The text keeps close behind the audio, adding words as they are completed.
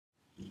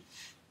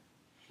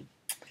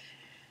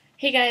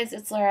Hey guys,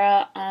 it's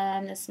Laura.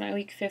 This is my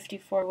week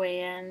 54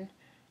 weigh-in.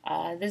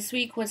 This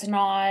week was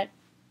not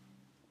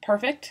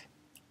perfect,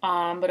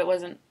 but it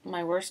wasn't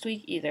my worst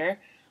week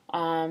either.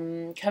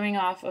 Coming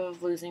off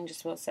of losing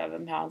just about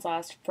 7 pounds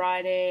last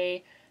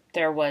Friday,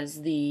 there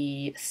was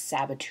the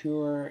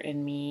saboteur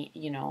in me,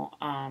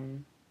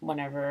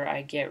 whenever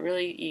I get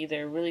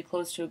either really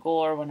close to a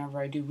goal or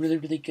whenever I do really,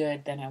 really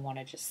good, then I want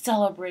to just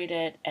celebrate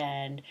it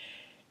and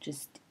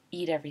just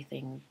eat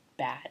everything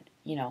bad.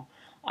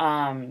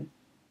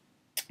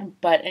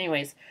 But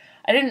anyways,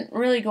 I didn't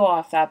really go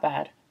off that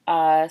bad.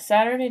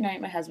 Saturday night,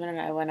 my husband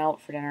and I went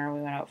out for dinner. We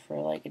went out for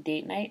like a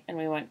date night, and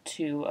we went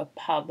to a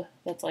pub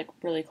that's like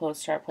really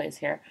close to our place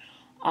here.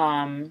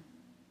 Um,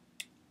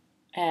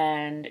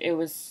 and it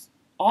was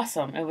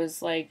awesome. It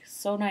was like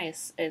so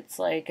nice. It's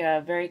like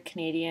a very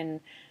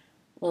Canadian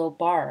little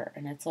bar,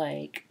 and it's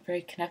like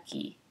very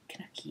Canucky.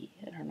 Canucky.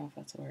 I don't know if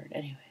that's a word.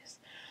 Anyways,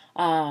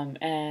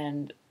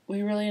 and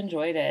we really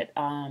enjoyed it.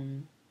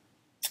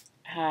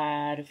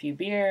 Had a few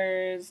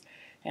beers,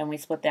 and we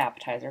split the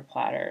appetizer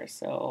platter.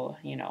 So,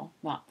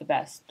 not the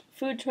best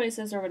food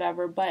choices or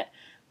whatever, but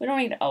we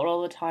don't eat out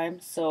all the time,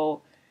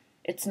 so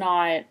it's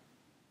not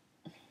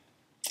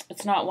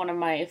one of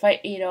my if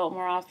I ate out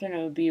more often,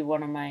 it would be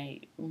one of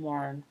my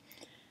more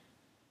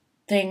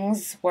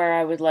things where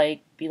I would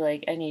be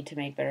like I need to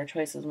make better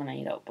choices when I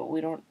eat out, but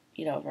we don't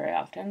eat out very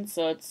often,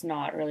 so it's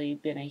not really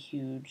been a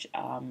huge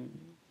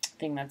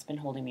thing that's been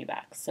holding me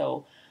back.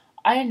 So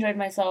I enjoyed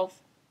myself.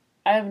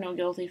 I have no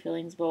guilty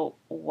feelings about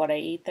what I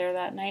ate there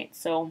that night.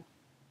 So,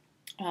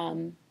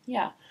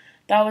 yeah,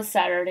 that was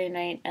Saturday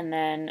night. And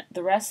then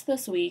the rest of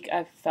this week,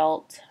 I've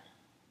felt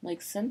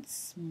like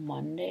since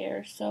Monday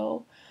or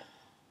so,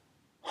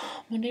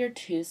 Monday or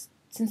Tuesday,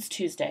 since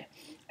Tuesday,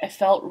 I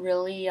felt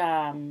really,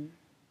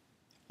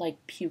 like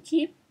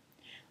pukey,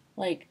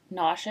 like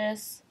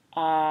nauseous.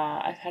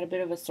 I've had a bit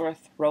of a sore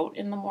throat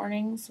in the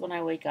mornings when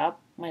I wake up.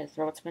 My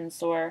throat's been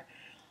sore.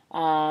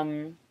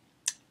 Um,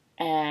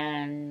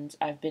 and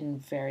I've been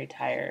very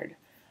tired.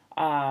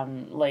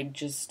 Like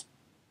just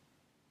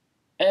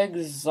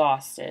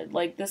exhausted.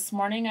 Like this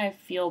morning I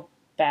feel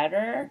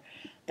better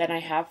than I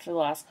have for the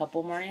last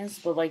couple mornings,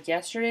 but like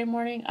yesterday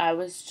morning I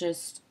was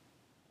just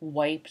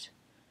wiped,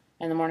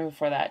 and the morning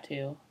before that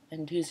too.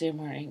 And Tuesday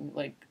morning,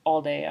 like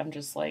all day, I'm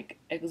just like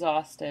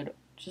exhausted,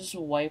 just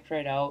wiped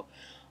right out.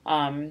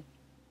 Um,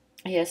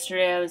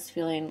 Yesterday I was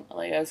feeling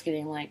like I was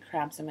getting like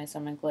cramps in my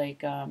stomach,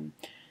 uh,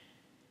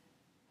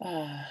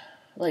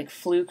 like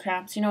flu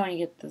cramps. You know when you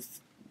get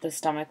the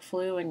stomach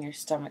flu and your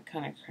stomach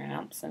kind of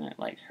cramps and it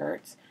like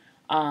hurts.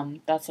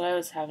 That's what I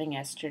was having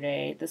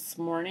yesterday. This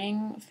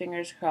morning,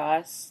 fingers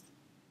crossed,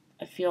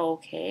 I feel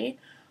okay.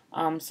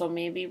 So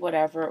maybe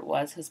whatever it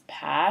was has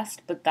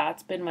passed, but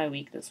that's been my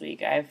week this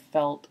week. I've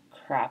felt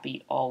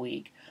crappy all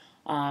week.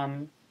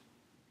 Um,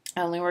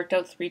 I only worked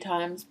out 3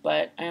 times,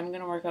 but I am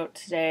gonna work out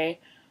today.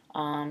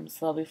 So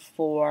that'll be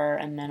four,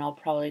 and then I'll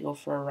probably go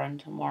for a run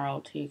tomorrow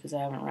too because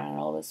I haven't run at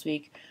all this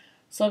week.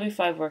 So it'll be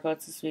 5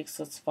 workouts this week,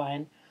 so it's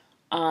fine.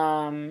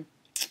 Um,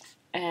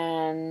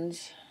 and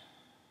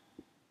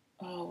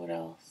oh, what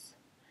else?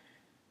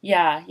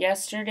 Yeah,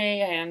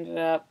 yesterday I ended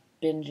up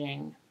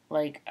binging.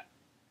 Like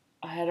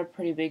I had a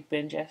pretty big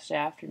binge yesterday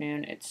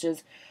afternoon. It's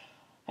just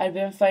I'd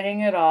been fighting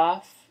it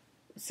off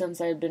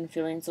since I'd been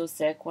feeling so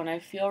sick. When I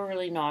feel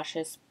really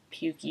nauseous,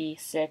 pukey,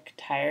 sick,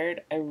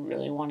 tired, I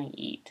really want to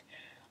eat.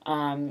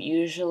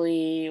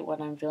 Usually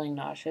when I'm feeling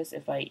nauseous,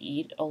 if I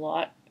eat a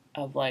lot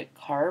of like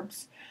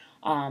carbs,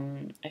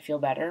 I feel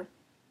better.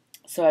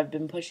 So I've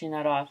been pushing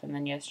that off, and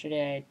then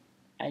yesterday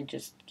I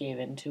just gave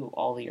in to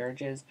all the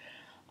urges,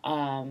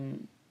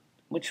 um,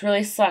 which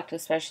really sucked,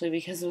 especially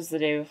because it was the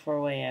day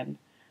before weigh-in.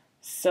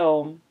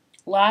 So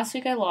last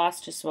week I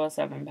lost just about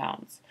 7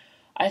 pounds.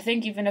 I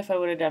think even if I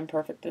would have done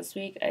perfect this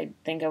week, I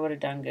think I would have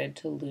done good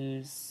to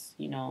lose,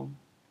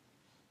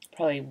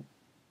 probably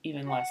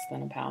even less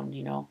than a pound,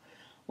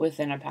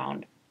 within a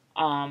pound.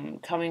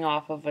 Coming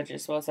off of a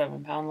just about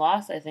 7 pound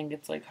loss, I think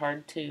it's like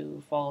hard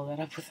to follow that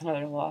up with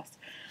another loss.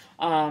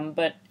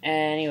 But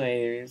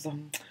anyways,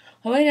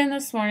 I weighed in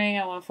this morning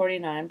at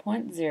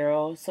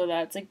 149.0, so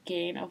that's a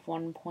gain of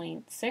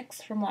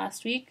 1.6 from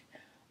last week.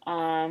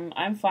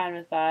 I'm fine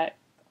with that,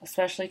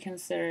 especially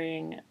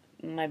considering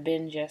my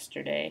binge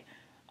yesterday,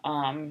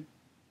 um,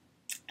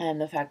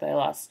 and the fact that I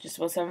lost just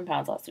about 7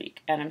 pounds last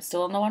week, and I'm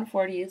still in the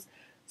 140s,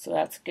 so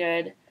that's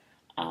good.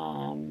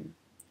 Um,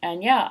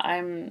 and yeah,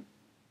 I'm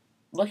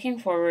looking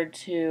forward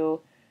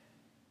to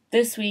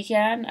this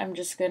weekend. I'm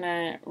just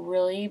gonna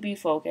really be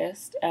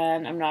focused,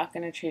 and I'm not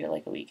gonna treat it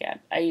like a weekend.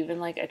 I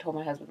told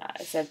my husband that.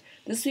 I said,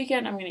 this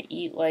weekend I'm gonna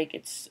eat like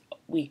it's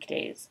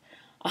weekdays.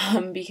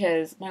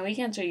 Because my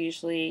weekends are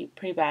usually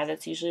pretty bad.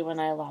 That's usually when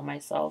I allow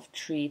myself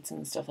treats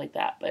and stuff like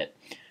that. But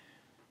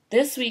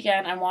this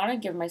weekend, I want to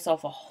give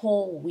myself a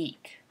whole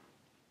week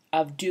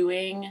of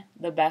doing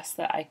the best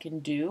that I can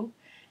do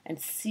and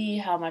see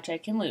how much I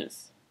can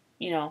lose.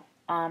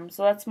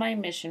 So that's my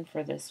mission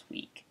for this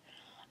week.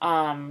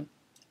 Um,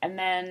 and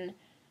then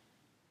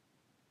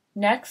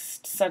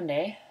next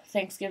Sunday,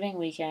 Thanksgiving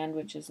weekend,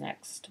 which is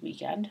next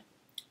weekend,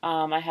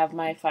 I have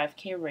my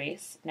 5K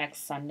race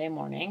next Sunday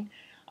morning.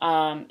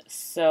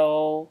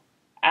 So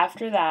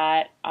after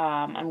that,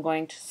 I'm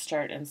going to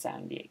start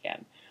Insanity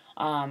again.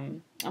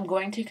 I'm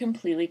going to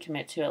completely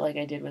commit to it like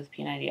I did with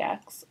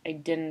P90X. I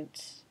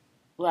didn't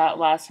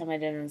last time I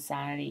did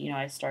Insanity,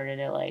 I started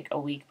it like a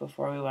week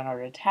before we went out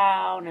of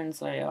town, and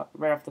so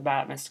right off the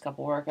bat missed a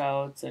couple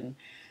workouts and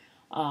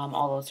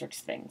all those sorts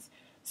of things.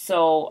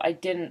 So I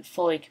didn't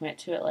fully commit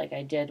to it like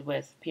I did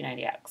with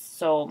P90X.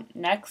 So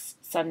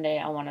next Sunday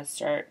I want to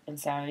start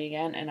Insanity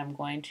again, and I'm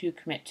going to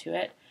commit to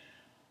it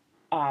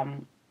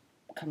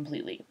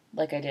completely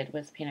like I did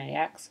with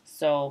P90X.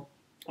 So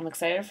I'm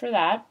excited for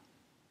that.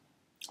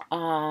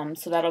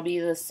 So that'll be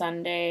the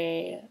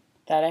Sunday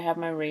that I have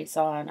my race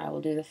on. I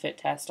will do the fit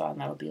test on.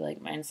 That'll be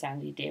like my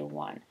Insanity day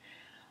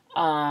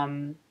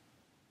 1.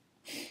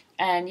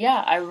 And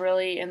yeah, I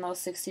really, in those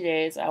 60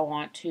 days, I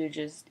want to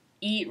just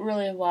eat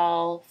really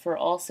well for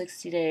all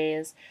 60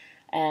 days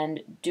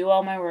and do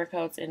all my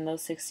workouts in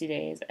those 60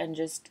 days and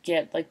just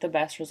get like the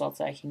best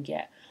results I can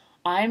get.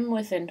 I'm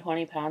within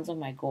 20 pounds of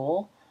my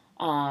goal.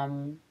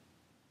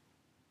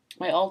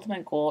 My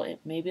ultimate goal, it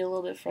may be a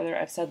little bit further.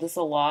 I've said this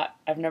a lot.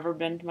 I've never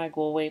been to my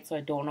goal weight, so I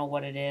don't know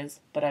what it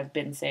is, but I've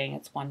been saying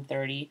it's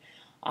 130.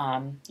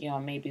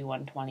 Maybe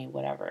 120,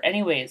 whatever.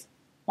 Anyways,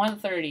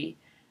 130.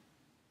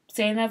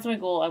 Saying that's my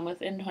goal, I'm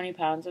within 20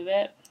 pounds of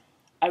it.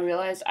 I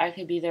realized I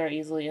could be there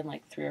easily in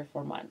like 3 or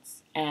 4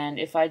 months. And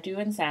if I do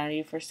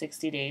Insanity for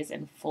 60 days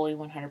and fully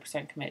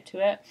 100% commit to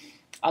it,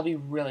 I'll be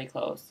really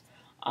close,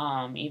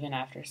 even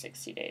after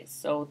 60 days.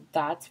 So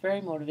that's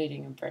very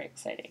motivating and very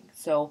exciting.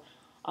 So,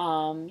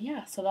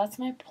 so that's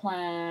my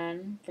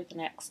plan for the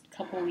next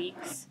couple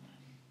weeks.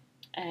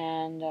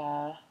 And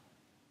I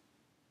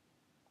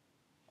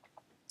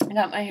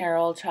got my hair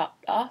all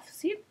chopped off.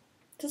 See,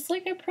 just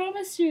like I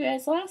promised you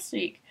guys last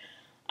week.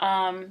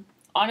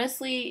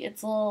 Honestly,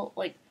 it's a little,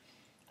 like,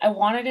 I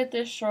wanted it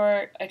this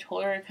short. I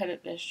told her to cut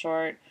it this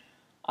short.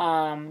 But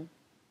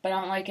I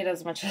don't like it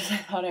as much as I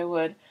thought I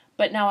would.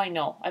 But now I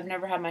know. I've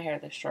never had my hair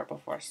this short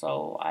before,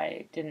 so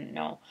I didn't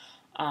know.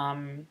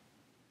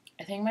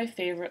 I think my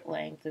favorite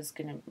length is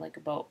gonna, like,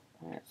 about,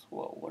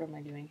 whoa, what am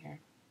I doing here?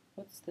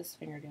 What's this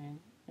finger doing?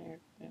 There.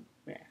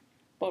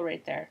 About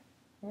right there.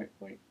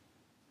 Wait.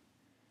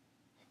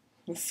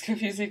 This is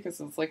confusing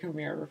because it's like a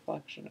mirror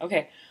reflection.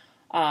 Okay.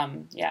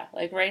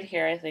 Like right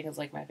here I think is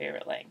like my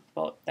favorite length.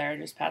 About there,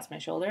 just past my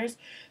shoulders.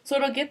 So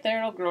it'll get there,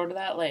 it'll grow to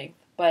that length.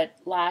 But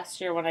last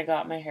year when I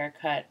got my hair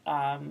cut,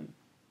 I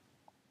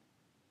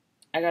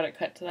got it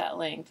cut to that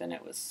length and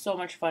it was so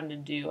much fun to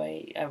do.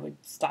 I would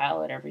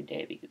style it every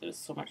day because it was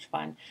so much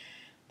fun.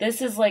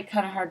 This is like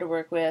kind of hard to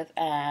work with,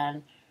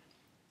 and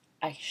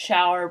I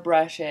shower,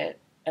 brush it,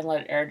 and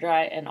let it air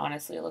dry, and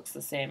honestly it looks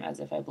the same as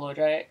if I blow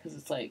dry it because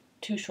it's like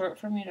too short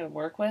for me to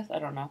work with. I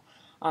don't know.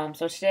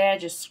 So today I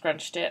just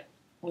scrunched it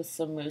with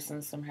some mousse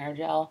and some hair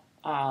gel.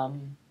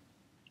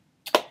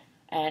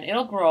 And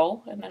it'll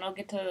grow, and then I'll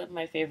get to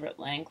my favorite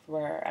length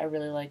where I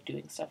really like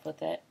doing stuff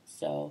with it.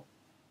 So,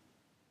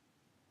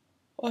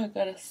 I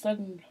got a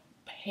sudden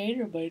pain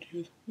in my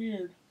tooth.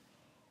 Weird.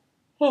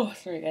 Oh,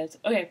 sorry guys.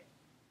 Okay.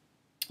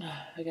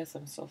 I guess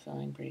I'm still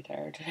feeling pretty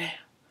tired today.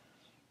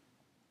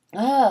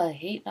 I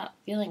hate not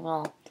feeling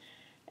well.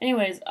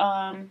 Anyways,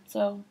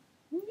 so,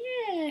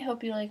 yeah, I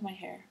hope you like my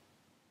hair.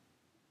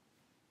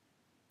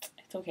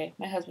 It's okay.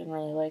 My husband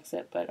really likes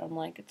it, but I'm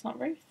like, it's not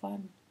very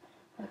fun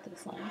with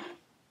this line.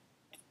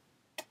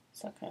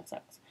 So that kind of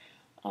sucks.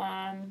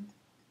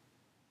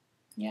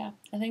 Yeah,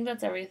 I think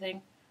that's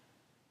everything.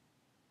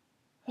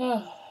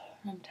 Oh,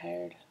 I'm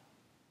tired.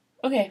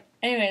 Okay,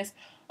 anyways,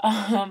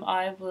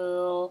 I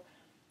will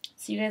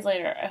see you guys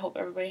later. I hope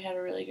everybody had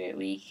a really great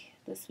week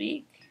this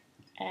week,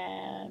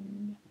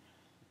 and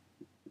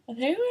I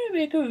think I'm gonna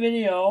make a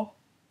video.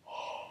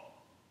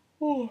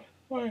 Oh,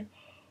 sorry.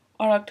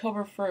 On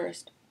October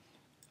 1st,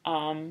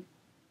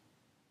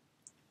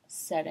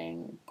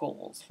 setting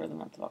goals for the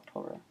month of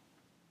October.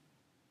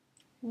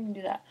 I'm gonna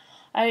do that.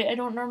 I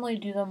don't normally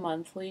do the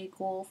monthly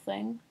goal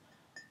thing.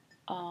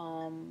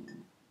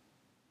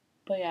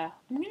 But yeah,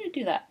 I'm gonna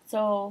do that.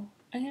 So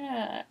I'm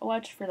gonna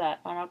watch for that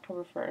on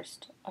October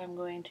 1st. I'm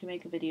going to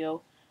make a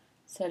video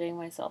setting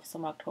myself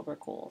some October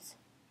goals.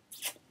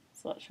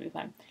 So that should be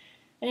fun.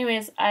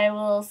 Anyways, I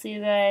will see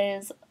you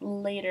guys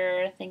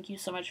later. Thank you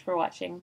so much for watching.